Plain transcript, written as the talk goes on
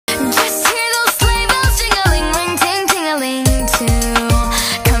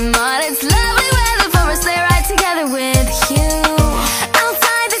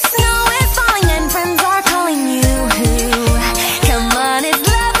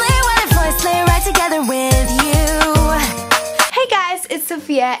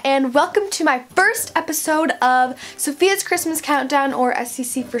Sophia, and welcome to my first episode of Sophia's Christmas Countdown, or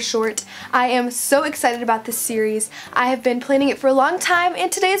SCC for short. I am so excited about this series. I have been planning it for a long time, and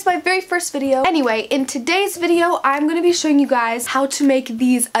today is my very first video. Anyway, in today's video, I'm going to be showing you guys how to make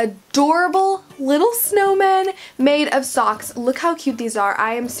these adorable little snowmen made of socks. Look how cute these are.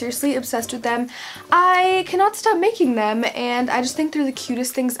 I am seriously obsessed with them. I cannot stop making them, and I just think they're the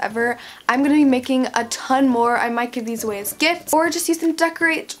cutest things ever. I'm going to be making a ton more. I might give these away as gifts or just use them to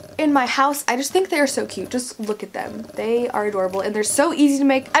decorate in my house. I just think they are so cute. Just look at them. They are adorable and they're so easy to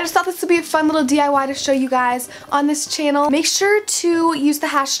make. I just thought this would be a fun little DIY to show you guys on this channel. Make sure to use the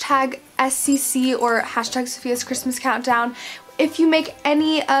hashtag SCC or hashtag Sophia's Christmas Countdown if you make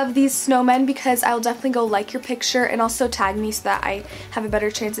any of these snowmen, because I will definitely go like your picture and also tag me so that I have a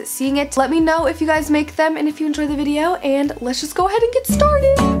better chance at seeing it. Let me know if you guys make them and if you enjoy the video, and let's just go ahead and get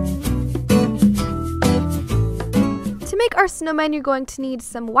started. To make our snowmen, you're going to need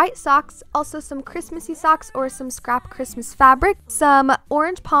some white socks, also some Christmassy socks or some scrap Christmas fabric, some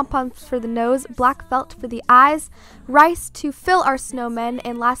orange pom-poms for the nose, black felt for the eyes, rice to fill our snowmen,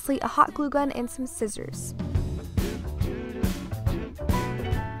 and lastly a hot glue gun and some scissors.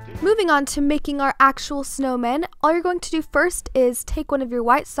 Moving on to making our actual snowmen, all you're going to do first is take one of your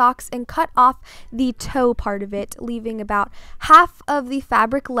white socks and cut off the toe part of it, leaving about half of the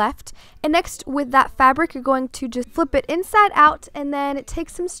fabric left. And next, with that fabric, you're going to just flip it inside out and then take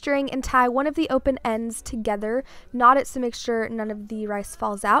some string and tie one of the open ends together, knot it to make sure none of the rice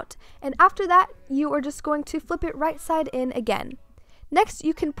falls out. And after that, you are just going to flip it right side in again. Next,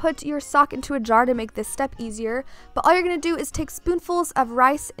 you can put your sock into a jar to make this step easier, but all you're going to do is take spoonfuls of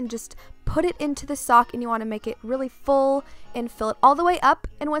rice and just put it into the sock, and you want to make it really full and fill it all the way up.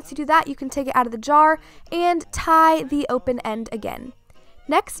 And once you do that, you can take it out of the jar and tie the open end again.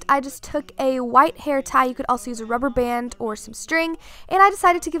 Next, I just took a white hair tie. You could also use a rubber band or some string, and I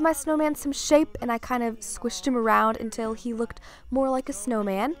decided to give my snowman some shape, and I kind of squished him around until he looked more like a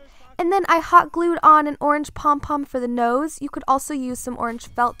snowman. And then I hot glued on an orange pom-pom for the nose. You could also use some orange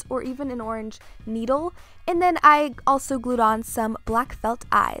felt or even an orange needle. And then I also glued on some black felt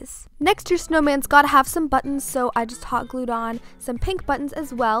eyes. Next, your snowman's gotta have some buttons, so I just hot glued on some pink buttons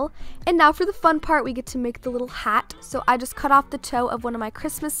as well. And now for the fun part, we get to make the little hat. So I just cut off the toe of one of my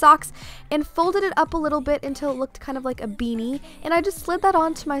Christmas socks and folded it up a little bit until it looked kind of like a beanie. And I just slid that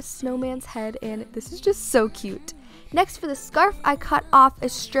onto my snowman's head, and this is just so cute. Next, for the scarf, I cut off a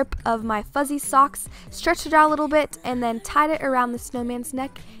strip of my fuzzy socks, stretched it out a little bit, and then tied it around the snowman's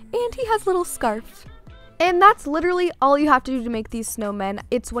neck, and he has a little scarf. And that's literally all you have to do to make these snowmen.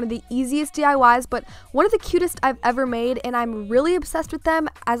 It's one of the easiest DIYs, but one of the cutest I've ever made, and I'm really obsessed with them.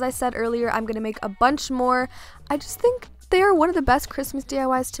 As I said earlier, I'm going to make a bunch more. I just think they are one of the best Christmas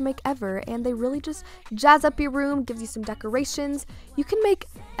DIYs to make ever, and they really just jazz up your room, gives you some decorations. You can make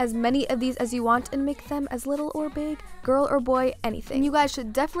as many of these as you want and make them as little or big, girl or boy, anything. You guys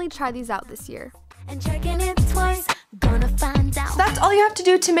should definitely try these out this year. And checking it twice, gonna find out. So that's all you have to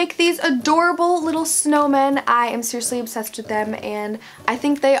do to make these adorable little snowmen. I am seriously obsessed with them, and I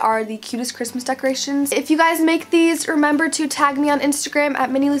think they are the cutest Christmas decorations. If you guys make these, remember to tag me on Instagram at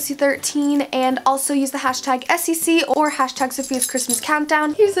minilucy13 and also use the hashtag SCC or hashtag Sophia's Christmas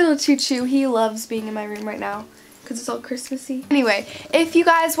Countdown. Here's little Choo Choo. He loves being in my room right now because it's all Christmassy. Anyway, if you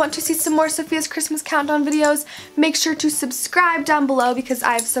guys want to see some more Sophia's Christmas Countdown videos, make sure to subscribe down below because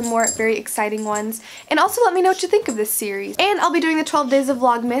I have some more very exciting ones. And also let me know what you think of this series. And I'll be doing the 12 days of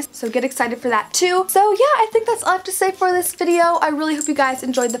Vlogmas, so get excited for that too. So yeah, I think that's all I have to say for this video. I really hope you guys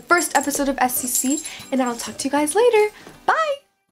enjoyed the first episode of SCC, and I'll talk to you guys later. Bye!